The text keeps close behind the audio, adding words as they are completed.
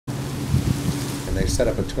and they set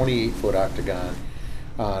up a 28-foot octagon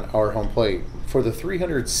on our home plate. For the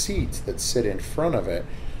 300 seats that sit in front of it,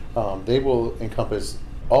 they will encompass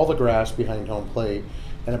all the grass behind home plate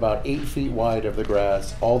and about 8 feet wide of the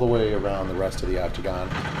grass all the way around the rest of the octagon.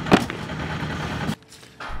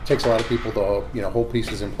 It takes a lot of people to hold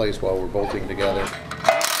pieces in place while we're bolting together.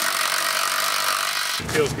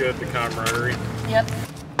 It feels good, the camaraderie. Yep.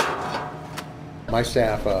 My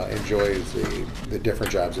staff enjoys the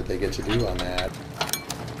different jobs that they get to do on that.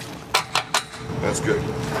 That's good.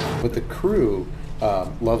 But the crew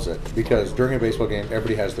loves it because during a baseball game,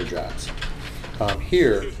 everybody has their jobs.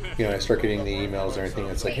 Here, I start getting the emails and everything.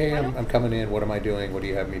 It's like, hey, I'm coming in. What am I doing? What do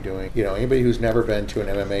you have me doing? Anybody who's never been to an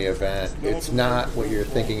MMA event, it's not what you're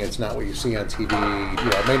thinking. It's not what you see on TV.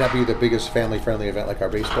 It may not be the biggest family-friendly event like our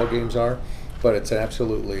baseball games are, but it's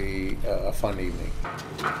absolutely a fun evening.